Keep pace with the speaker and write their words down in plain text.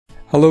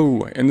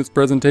Hello, in this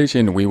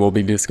presentation we will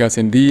be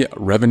discussing the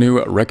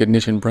revenue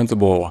recognition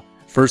principle.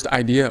 First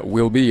idea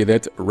will be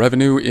that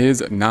revenue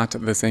is not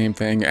the same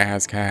thing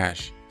as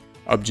cash.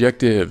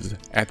 Objectives.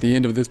 At the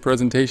end of this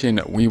presentation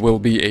we will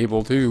be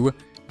able to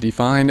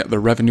define the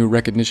revenue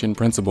recognition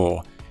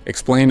principle,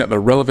 explain the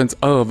relevance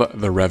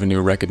of the revenue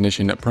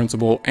recognition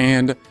principle,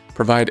 and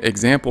provide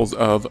examples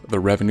of the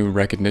revenue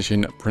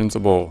recognition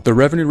principle. The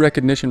revenue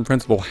recognition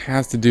principle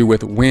has to do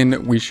with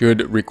when we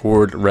should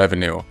record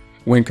revenue.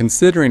 When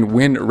considering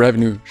when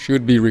revenue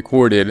should be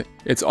recorded,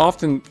 it's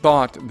often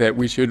thought that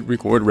we should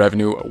record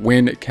revenue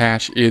when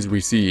cash is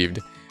received.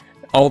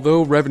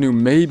 Although revenue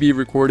may be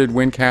recorded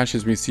when cash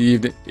is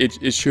received,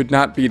 it should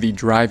not be the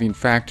driving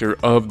factor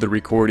of the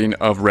recording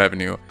of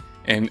revenue.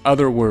 In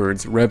other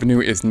words,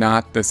 revenue is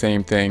not the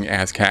same thing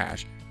as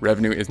cash.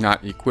 Revenue is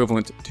not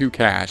equivalent to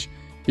cash.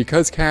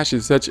 Because cash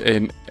is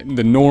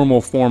the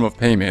normal form of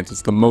payment,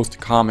 it's the most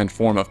common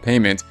form of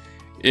payment,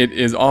 it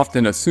is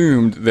often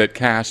assumed that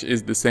cash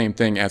is the same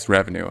thing as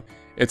revenue.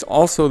 It's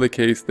also the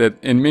case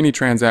that in many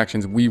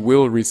transactions we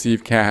will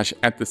receive cash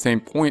at the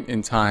same point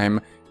in time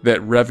that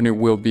revenue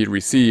will be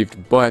received,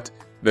 but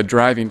the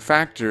driving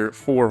factor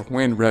for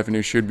when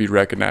revenue should be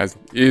recognized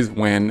is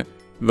when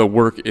the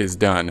work is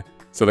done.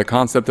 So the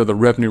concept of the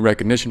revenue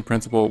recognition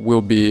principle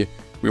will be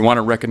we want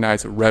to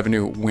recognize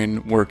revenue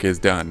when work is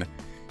done.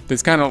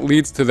 This kind of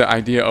leads to the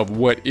idea of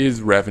what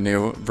is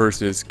revenue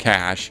versus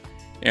cash.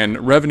 And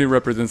revenue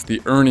represents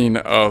the earning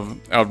of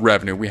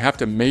revenue. We have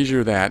to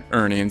measure that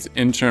earnings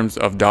in terms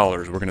of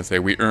dollars. We're going to say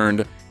we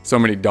earned so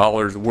many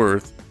dollars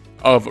worth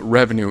of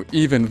revenue,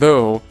 even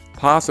though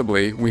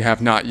possibly we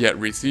have not yet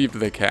received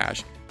the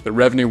cash. The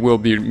revenue will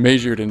be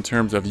measured in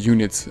terms of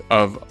units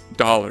of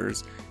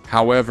dollars.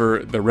 However,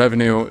 the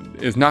revenue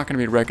is not going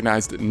to be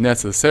recognized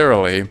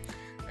necessarily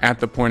at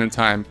the point in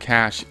time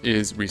cash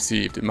is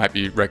received. It might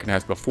be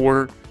recognized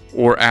before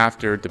or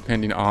after,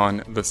 depending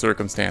on the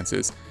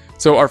circumstances.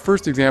 So our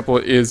first example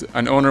is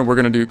an owner. We're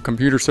going to do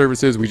computer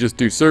services. We just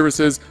do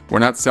services. We're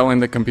not selling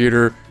the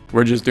computer.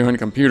 We're just doing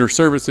computer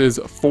services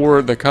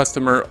for the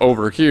customer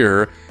over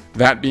here,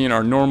 that being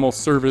our normal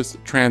service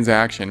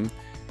transaction.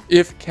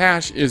 If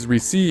cash is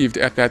received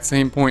at that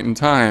same point in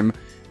time,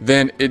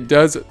 then it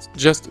does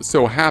just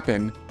so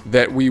happen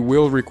that we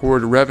will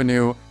record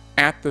revenue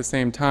at the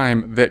same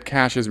time that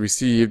cash is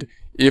received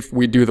if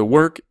we do the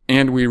work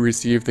and we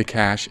receive the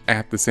cash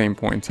at the same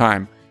point in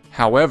time.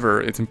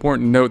 However, it's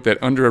important to note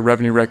that under a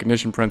revenue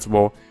recognition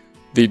principle,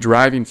 the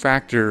driving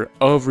factor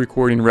of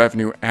recording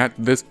revenue at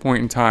this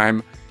point in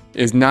time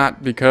is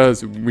not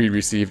because we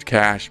received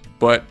cash,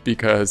 but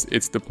because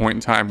it's the point in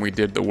time we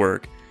did the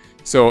work.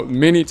 So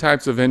many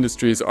types of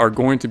industries are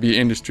going to be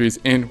industries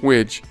in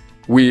which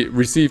we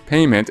receive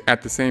payment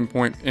at the same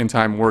point in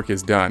time work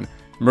is done.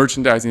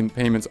 Merchandising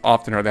payments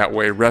often are that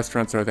way.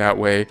 Restaurants are that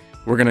way.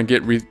 We're going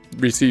to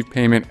receive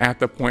payment at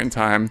the point in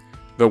time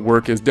the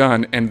work is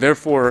done, and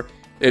therefore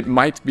it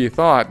might be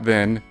thought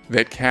then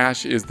that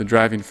cash is the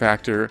driving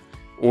factor,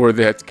 or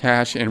that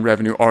cash and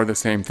revenue are the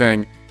same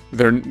thing.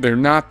 They're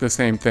not the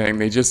same thing.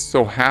 They just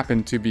so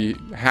happen to be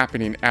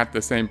happening at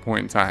the same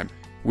point in time.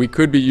 We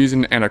could be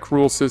using an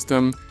accrual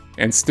system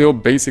and still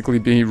basically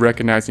be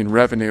recognizing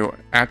revenue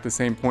at the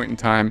same point in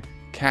time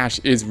cash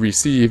is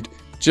received,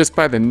 just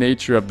by the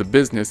nature of the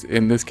business,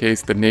 in this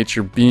case the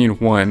nature being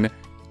one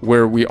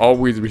where we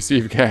always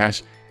receive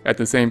cash at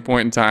the same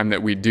point in time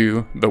that we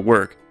do the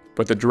work.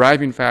 But the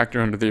driving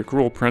factor under the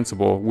accrual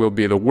principle will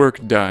be the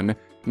work done,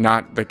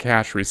 not the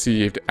cash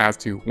received, as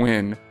to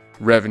when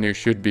revenue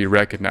should be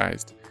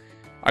recognized.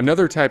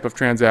 Another type of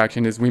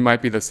transaction is we might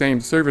be the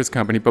same service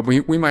company, but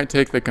we might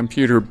take the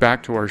computer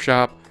back to our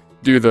shop,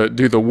 do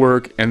the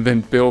work, and then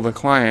bill the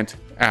client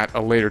at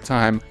a later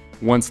time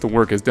once the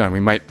work is done. We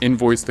might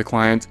invoice the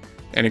client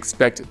and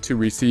expect to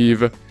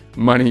receive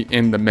money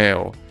in the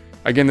mail.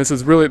 Again, this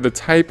is really the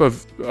type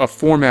of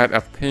format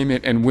of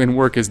payment, and when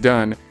work is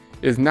done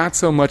is not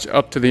so much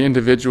up to the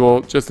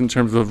individual just in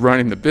terms of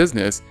running the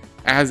business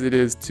as it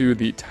is to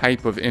the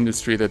type of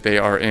industry that they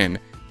are in.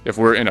 If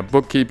we're in a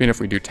bookkeeping, if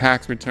we do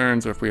tax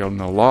returns, or if we are in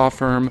a law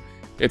firm,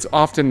 it's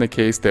often the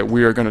case that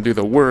we are going to do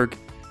the work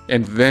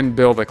and then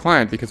bill the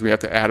client, because we have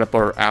to add up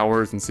our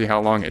hours and see how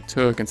long it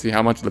took and see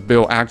how much the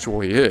bill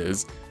actually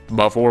is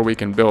before we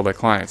can bill the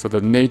client. So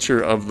the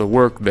nature of the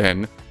work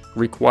then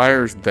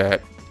requires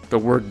that the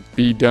work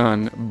be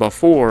done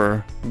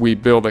before we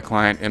bill the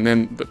client, and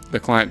then the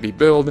client be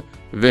billed,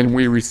 then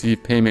we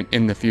receive payment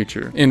in the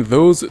future. In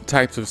those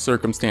types of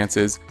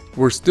circumstances,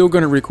 we're still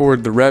going to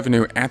record the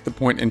revenue at the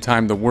point in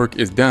time the work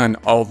is done,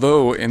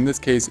 although in this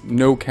case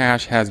no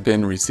cash has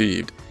been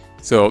received.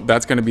 So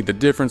that's going to be the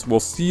difference. We'll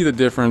see the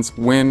difference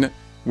when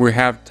we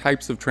have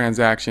types of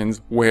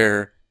transactions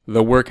where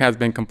the work has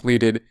been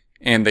completed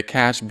and the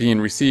cash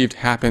being received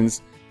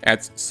happens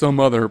at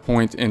some other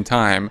point in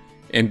time.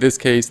 In this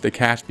case, the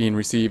cash being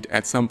received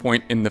at some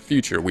point in the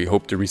future. We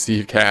hope to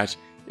receive cash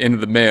in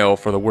the mail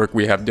for the work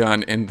we have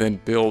done and then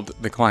bill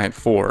the client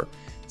for.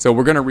 So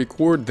we're going to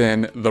record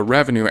then the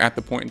revenue at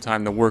the point in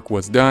time the work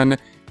was done,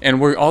 and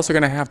we're also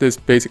going to have this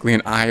basically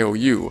an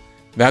IOU.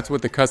 That's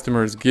what the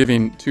customer is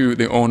giving to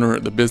the owner,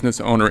 the business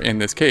owner in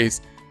this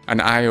case, an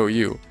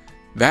IOU.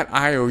 That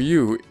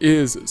IOU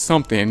is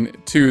something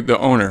to the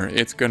owner.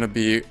 It's going to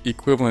be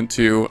equivalent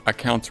to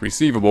accounts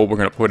receivable. We're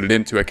going to put it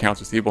into accounts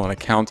receivable, an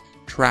account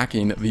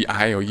tracking the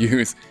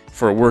IOUs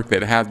for work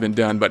that has been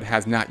done but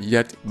has not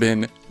yet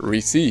been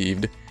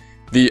received.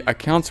 The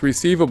accounts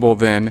receivable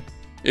then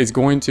is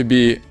going to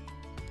be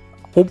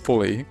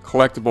hopefully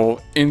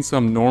collectible in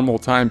some normal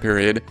time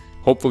period,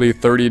 hopefully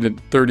 30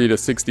 to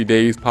 60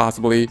 days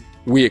possibly.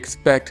 We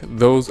expect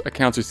those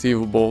accounts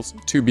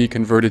receivables to be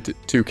converted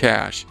to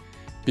cash.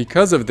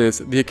 Because of this,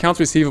 the accounts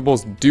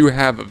receivables do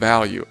have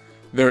value.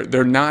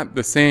 They're not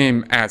the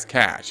same as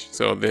cash.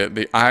 So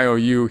the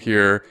IOU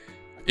here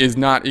is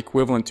not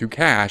equivalent to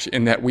cash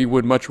in that we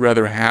would much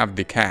rather have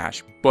the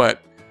cash.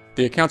 But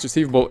the accounts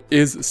receivable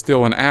is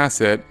still an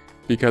asset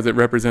because it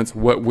represents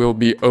what will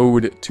be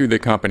owed to the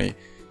company.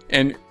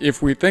 And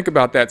if we think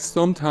about that,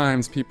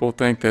 sometimes people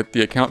think that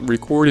the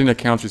recording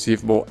accounts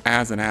receivable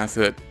as an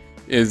asset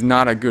is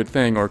not a good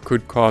thing or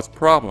could cause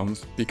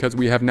problems because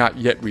we have not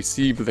yet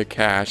received the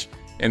cash,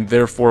 and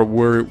therefore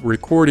we're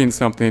recording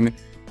something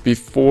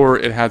before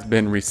it has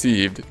been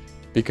received,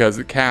 because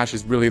the cash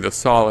is really the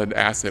solid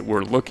asset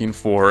we're looking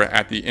for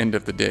at the end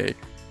of the day.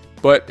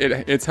 But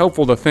it's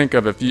helpful to think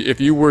of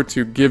if you were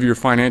to give your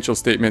financial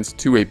statements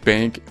to a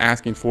bank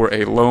asking for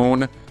a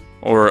loan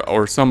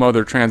or some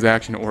other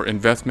transaction or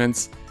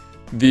investments,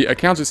 the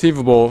accounts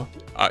receivable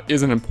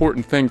is an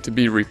important thing to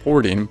be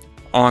reporting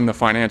on the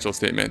financial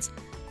statements.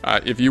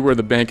 If you were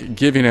the bank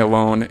giving a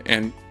loan,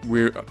 and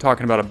we're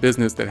talking about a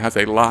business that has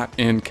a lot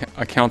in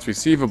accounts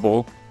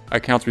receivable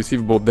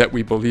that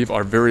we believe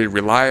are very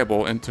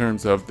reliable in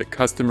terms of the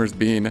customers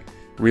being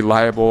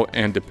reliable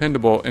and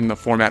dependable in the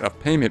format of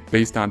payment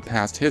based on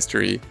past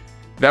history,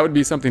 that would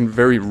be something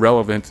very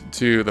relevant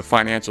to the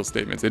financial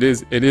statements. It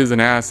is an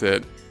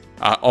asset,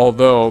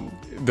 although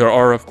there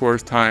are of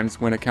course times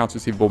when accounts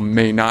receivable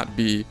may not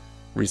be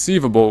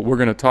receivable. We're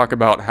going to talk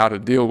about how to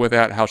deal with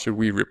that, how should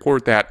we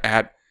report that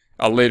at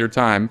a later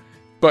time.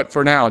 But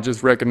for now,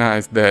 just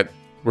recognize that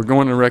we're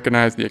going to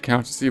recognize the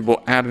accounts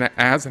receivable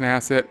as an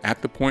asset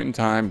at the point in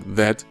time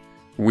that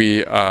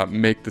we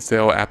make the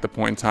sale, at the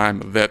point in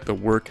time that the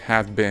work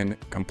has been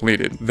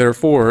completed.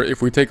 Therefore,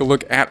 if we take a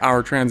look at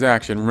our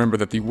transaction, remember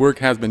that the work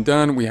has been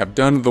done, we have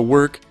done the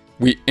work,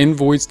 we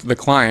invoiced the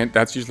client.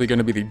 That's usually going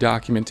to be the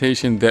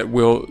documentation that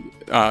will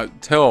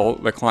tell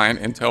the client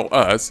and tell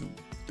us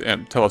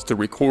to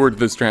record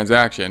this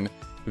transaction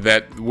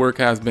that work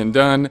has been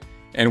done,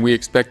 and we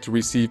expect to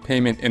receive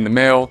payment in the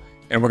mail,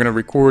 and we're going to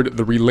record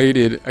the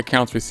related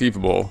accounts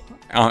receivable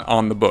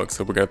on the book.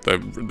 So we got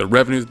the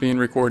revenues being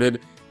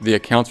recorded, the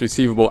accounts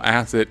receivable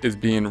asset is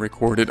being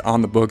recorded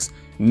on the books.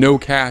 No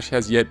cash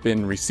has yet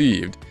been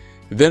received.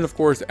 Then of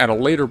course, at a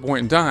later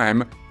point in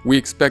time, we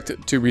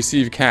expect to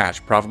receive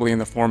cash, probably in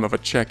the form of a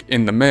check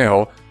in the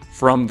mail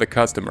from the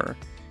customer.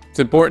 It's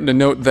important to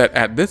note that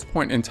at this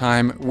point in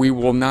time, we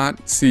will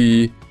not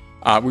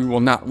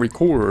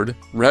record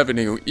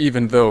revenue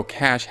even though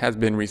cash has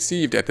been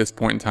received at this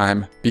point in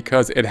time,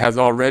 because it has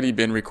already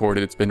been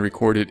recorded. It's been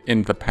recorded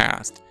in the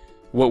past.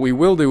 What we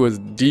will do is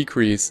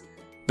decrease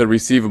the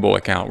receivable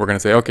account. We're going to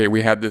say, okay,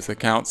 we had this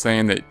account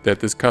saying that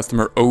this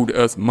customer owed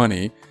us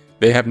money.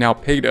 They have now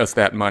paid us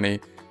that money.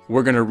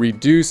 We're going to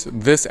reduce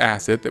this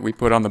asset that we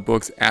put on the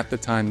books at the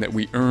time that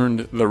we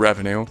earned the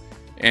revenue,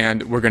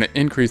 and we're going to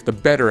increase the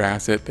better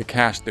asset, the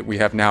cash that we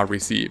have now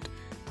received.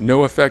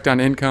 No effect on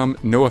income,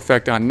 no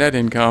effect on net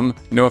income,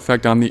 no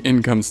effect on the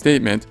income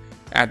statement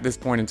at this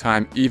point in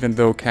time, even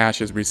though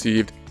cash is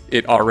received,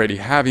 it already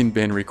having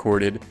been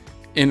recorded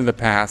in the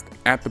past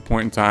at the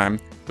point in time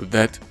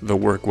that the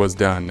work was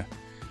done.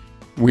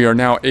 We are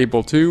now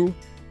able to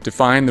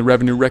define the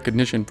revenue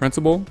recognition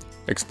principle,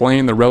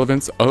 explain the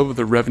relevance of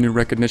the revenue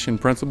recognition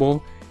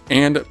principle,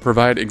 and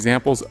provide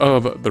examples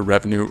of the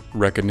revenue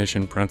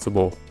recognition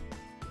principle.